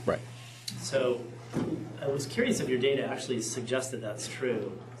what. Right. So I was curious if your data actually suggested that's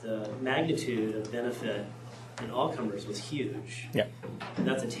true. The magnitude of benefit in all comers was huge. Yeah. And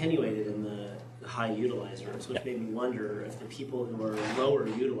that's attenuated in the high utilizers, which made me wonder if the people who are lower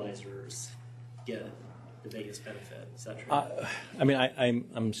utilizers get the biggest benefit. Is that true?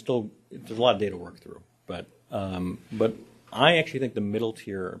 I'm still, there's a lot of data to work through, but I actually think the middle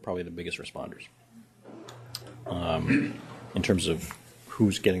tier are probably the biggest responders in terms of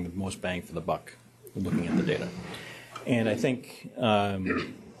who's getting the most bang for the buck looking at the data. And I think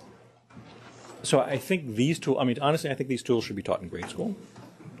so I think these tools, honestly, I think these tools should be taught in grade school.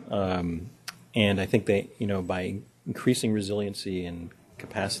 And I think they, by increasing resiliency and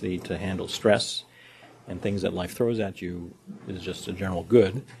capacity to handle stress and things that life throws at you is just a general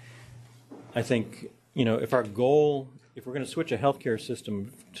good. I think, if our goal, if we're going to switch a healthcare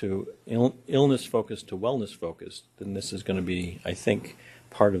system to illness-focused to wellness-focused, then this is going to be, I think,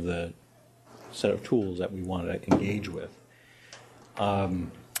 part of the set of tools that we want to engage with.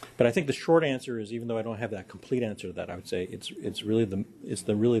 But I think the short answer is, even though I don't have that complete answer to that, I would say it's really the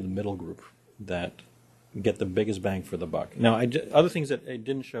middle group that get the biggest bang for the buck. Now, other things that I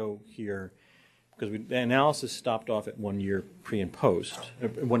didn't show here, because the analysis stopped off at 1 year pre and post,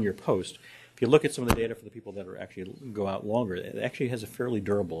 1 year post. If you look at some of the data for the people that are actually go out longer, it actually has a fairly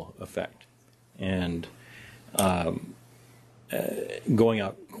durable effect, and going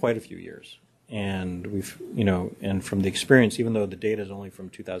out quite a few years. And we've, and from the experience, even though the data is only from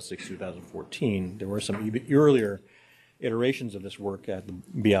 2006, 2014, there were some earlier iterations of this work at the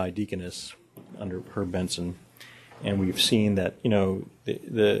BI Deaconess under Herb Benson, and we've seen that,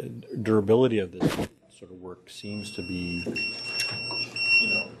 the durability of this sort of work seems to be,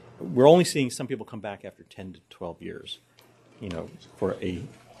 we're only seeing some people come back after 10 to 12 years, for a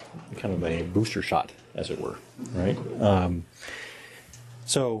kind of a booster shot, as it were, right?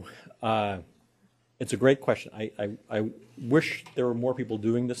 It's a great question. I wish there were more people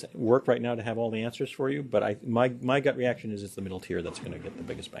doing this work right now to have all the answers for you, but my gut reaction is it's the middle tier that's going to get the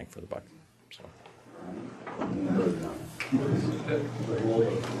biggest bang for the buck. So.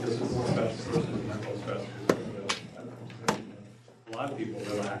 A lot of people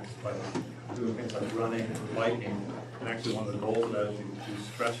relax by doing things like running or biking, and actually one of the goals of that is you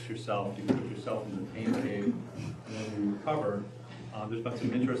stress yourself, you put yourself in the pain cave, and then you recover. There's been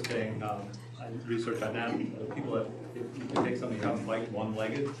some interesting research on that. People that, if you can take somebody who hasn't biked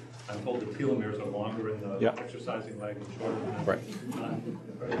one-legged, I'm told the telomeres are longer in the exercising leg and shorter in the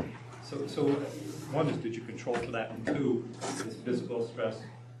right. So one is, did you control for that? And two, is physical stress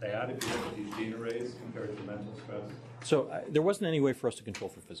bad if you look at these gene arrays compared to mental stress? So there wasn't any way for us to control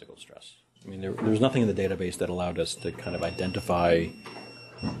for physical stress. There was nothing in the database that allowed us to kind of identify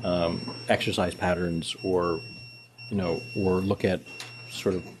exercise patterns or look at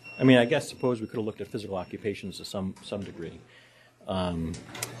sort of, I guess suppose we could have looked at physical occupations to some degree.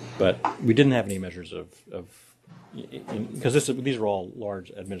 But we didn't have any measures of because these are all large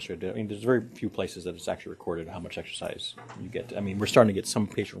administrative data. There's very few places that it's actually recorded how much exercise you get. We're starting to get some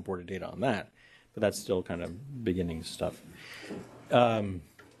patient-reported data on that, but that's still kind of beginning stuff. I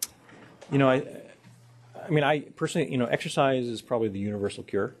personally, exercise is probably the universal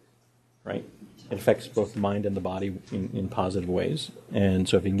cure, right? It affects both the mind and the body in positive ways. And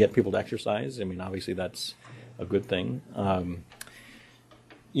so if you can get people to exercise, obviously that's a good thing. A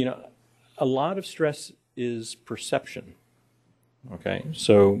lot of stress is perception, okay?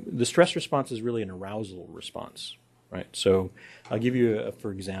 So the stress response is really an arousal response, right? So I'll give you,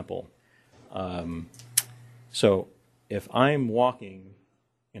 for example, so if I'm walking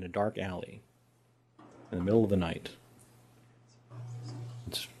in a dark alley in the middle of the night,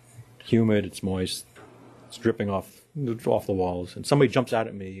 it's humid, it's moist, it's dripping off the walls, and somebody jumps out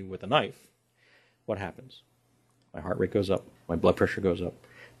at me with a knife, what happens? My heart rate goes up, my blood pressure goes up,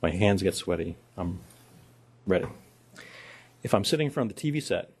 my hands get sweaty, I'm ready. If I'm sitting in front of the TV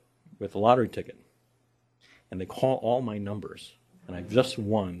set with a lottery ticket, and they call all my numbers, and I've just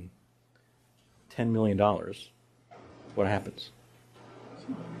won $10 million, what happens?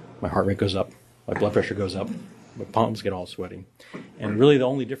 My heart rate goes up, my blood pressure goes up, my palms get all sweaty. And really the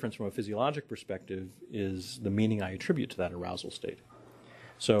only difference from a physiologic perspective is the meaning I attribute to that arousal state.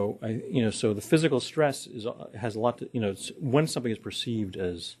 So, so the physical stress has a lot to, when something is perceived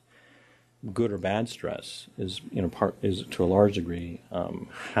as good or bad stress is, is to a large degree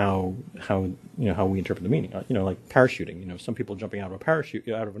how we interpret the meaning. Like parachuting. Some people jumping out of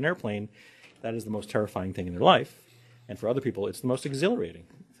an airplane, that is the most terrifying thing in their life. And for other people, it's the most exhilarating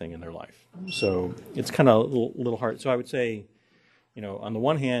thing in their life. So it's kind of a little hard. So I would say, on the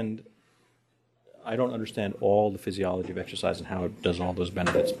one hand, I don't understand all the physiology of exercise and how it does all those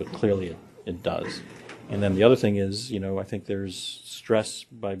benefits, but clearly it does. And then the other thing is, I think there's stress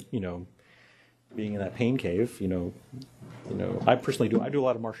by, being in that pain cave. I personally do a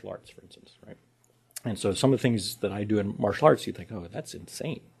lot of martial arts, for instance, right? And so some of the things that I do in martial arts, you think, oh, that's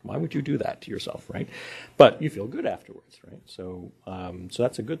insane. Why would you do that to yourself, right? But you feel good afterwards, right? So so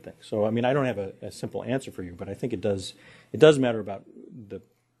that's a good thing. So, I don't have a simple answer for you, but I think it does matter about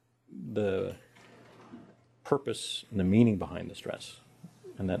the purpose and the meaning behind the stress.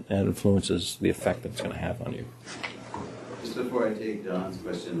 And that influences the effect that it's going to have on you. Just before I take John's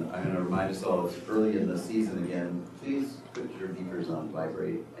question, I'm going to remind us all it's early in the season again. Please put your beepers on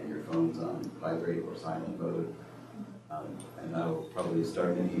vibrate and your phones on vibrate or silent mode. And I'll probably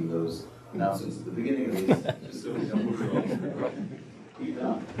start making those announcements at the beginning of these, just so we don't move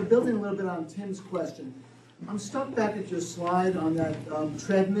on. Building a little bit on Tim's question, I'm stuck back at your slide on that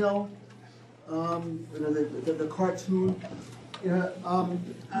treadmill, the cartoon.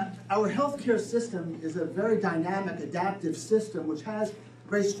 Our healthcare system is a very dynamic, adaptive system which has a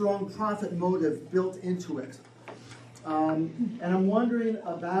very strong profit motive built into it. And I'm wondering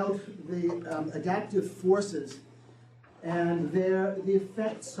about the adaptive forces and the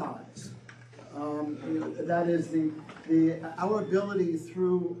effect size. That is our ability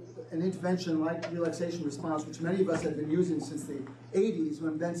through an intervention like relaxation response, which many of us have been using since the 80s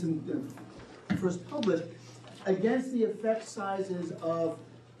when Benson first published, against the effect sizes of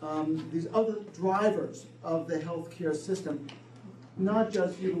these other drivers of the healthcare system, not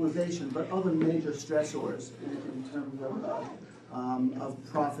just utilization, but other major stressors in terms of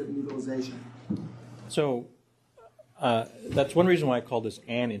profit and utilization. So that's one reason why I call this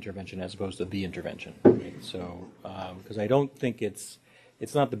an intervention as opposed to the intervention. Right? So because I don't think it's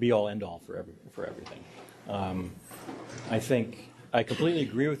not the be-all, end-all for everything. I think I completely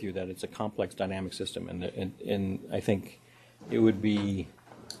agree with you that it's a complex dynamic system, and I think it would be.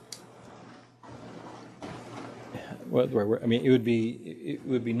 It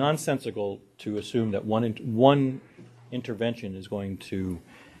would be nonsensical to assume that one intervention is going to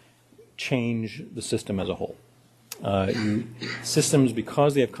change the system as a whole. Systems,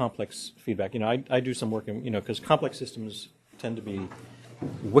 because they have complex feedback. I do some work in because complex systems tend to be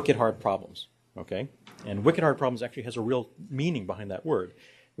wicked hard problems. Okay. And wicked hard problems actually has a real meaning behind that word,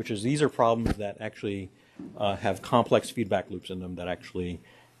 which is these are problems that actually have complex feedback loops in them that actually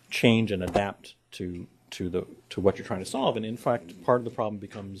change and adapt to what you're trying to solve. And in fact, part of the problem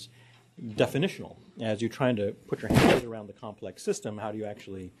becomes definitional. As you're trying to put your hands around the complex system, how do you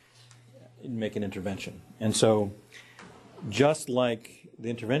actually make an intervention? And so, just like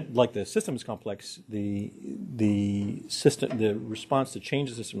the system is complex, the response to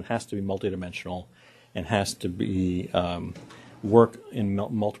change the system has to be multidimensional and has to be work in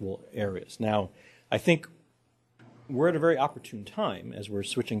multiple areas. Now, I think we're at a very opportune time as we're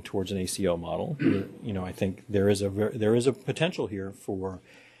switching towards an ACO model. I think there is a potential here for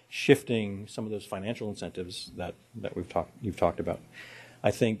shifting some of those financial incentives that you've talked about.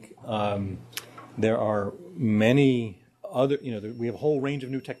 I think there are many other. We have a whole range of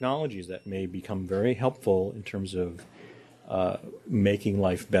new technologies that may become very helpful in terms of making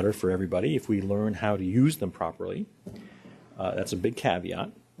life better for everybody if we learn how to use them properly. That's a big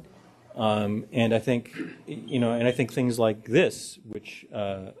caveat. And I think, I think things like this, which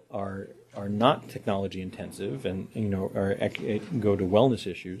are not technology intensive and go to wellness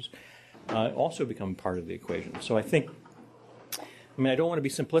issues, also become part of the equation. So I think, I don't want to be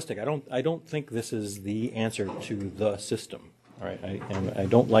simplistic. I don't think this is the answer to the system. All right, I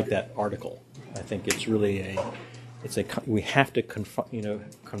don't like that article. I think it's really we have to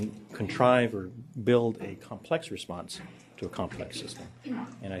contrive or build a complex response to a complex system.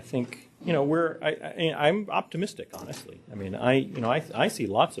 And I think, I'm optimistic, honestly. I mean, I see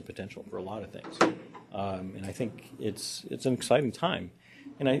lots of potential for a lot of things. And I think it's an exciting time.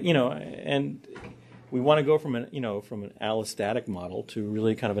 And and we want to go from an allostatic model to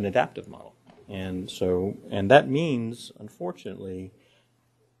really kind of an adaptive model. And that means, unfortunately,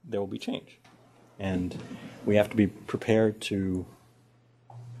 there will be change. And we have to be prepared to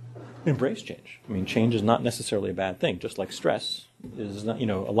embrace change. I mean, change is not necessarily a bad thing, just like stress is not,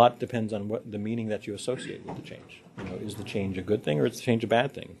 a lot depends on what the meaning that you associate with the change. Is the change a good thing or is the change a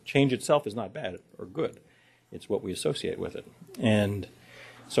bad thing? Change itself is not bad or good. It's what we associate with it. And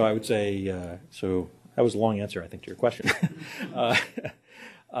so I would say, so that was a long answer, I think, to your question.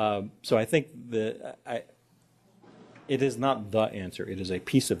 So I think it is not the answer. It is a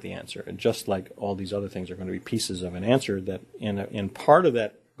piece of the answer. And just like all these other things are going to be pieces of an answer, that and part of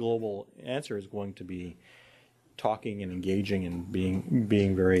that global answer is going to be talking and engaging and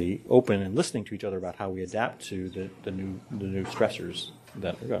being very open and listening to each other about how we adapt to the new stressors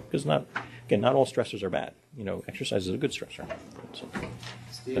that are going. Because not all stressors are bad. Exercise is a good stressor. So,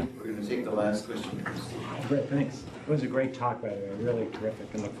 Steve, we're going to take the last question. Great, thanks. It was a great talk, by the way. Really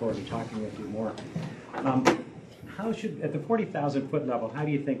terrific, and look forward to talking with you more. At the 40,000-foot level, how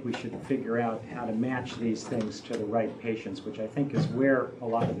do you think we should figure out how to match these things to the right patients, which I think is where a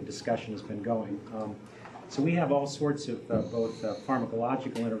lot of the discussion has been going. So we have all sorts of both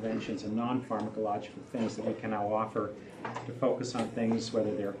pharmacological interventions and non-pharmacological things that we can now offer to focus on things,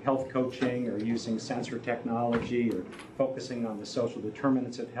 whether they're health coaching or using sensor technology or focusing on the social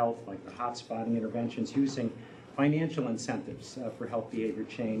determinants of health, like the hotspotting interventions, using financial incentives for health behavior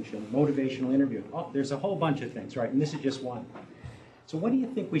change and motivational interviewing. There's a whole bunch of things, right? And this is just one. So what do you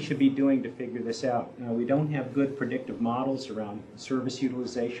think we should be doing to figure this out? We don't have good predictive models around service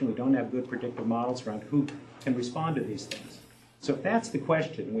utilization. We don't have good predictive models around who can respond to these things. So if that's the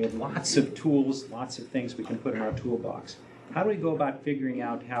question, we have lots of tools, lots of things we can put in our toolbox. How do we go about figuring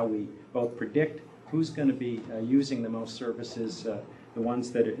out how we both predict who's going to be using the most services, the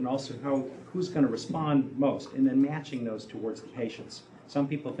ones that, and also who's going to respond most, and then matching those towards the patients? Some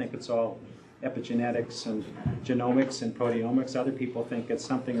people think it's all epigenetics and genomics and proteomics. Other people think it's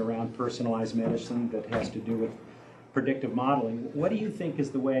something around personalized medicine that has to do with predictive modeling. What do you think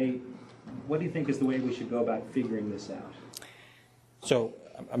is the way we should go about figuring this out? So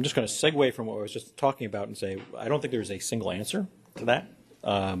I'm just going to segue from what I was just talking about and say I don't think there's a single answer to that.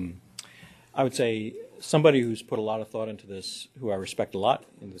 I would say somebody who's put a lot of thought into this, who I respect a lot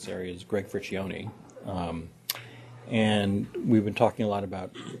in this area, is Greg Friccione. And we've been talking a lot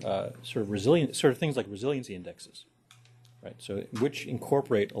about sort of things like resiliency indexes, right? So which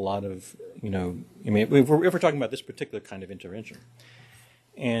incorporate a lot of, if we're talking about this particular kind of intervention.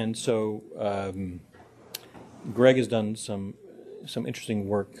 And so Greg has done some interesting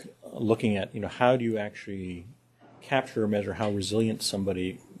work looking at, how do you actually capture or measure how resilient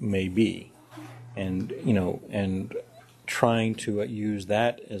somebody may be, and trying to use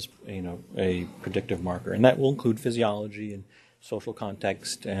that as a predictive marker, and that will include physiology and social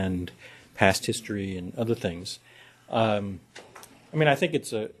context and past history and other things. I think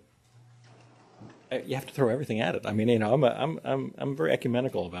it's you have to throw everything at it. I'm very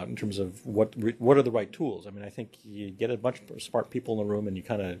ecumenical about in terms of what are the right tools. I think you get a bunch of smart people in the room and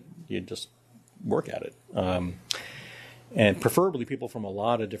you just work at it. And preferably people from a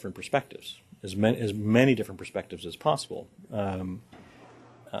lot of different perspectives, as many different perspectives as possible,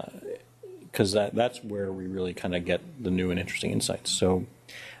 because that's where we really kind of get the new and interesting insights. So,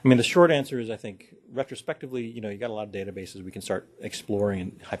 the short answer is I think retrospectively, you got a lot of databases we can start exploring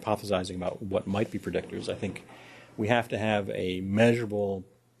and hypothesizing about what might be predictors. I think we have to have a measurable,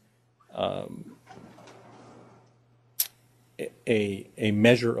 a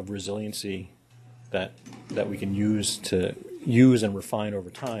measure of resiliency that we can use and refine over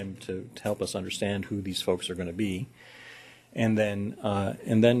time to help us understand who these folks are going to be, and then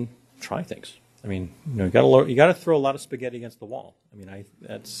try things. You got to throw a lot of spaghetti against the wall.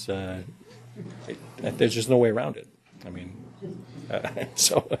 There's just no way around it.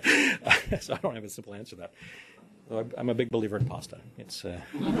 So I don't have a simple answer to that. I'm a big believer in pasta. It's. James,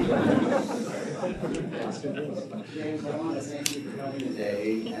 I want to thank you for coming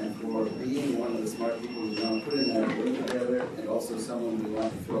today and for being one of the smart people who want to put in that work together, and also someone who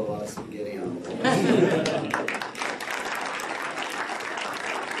wants to throw a lot of spaghetti on the wall.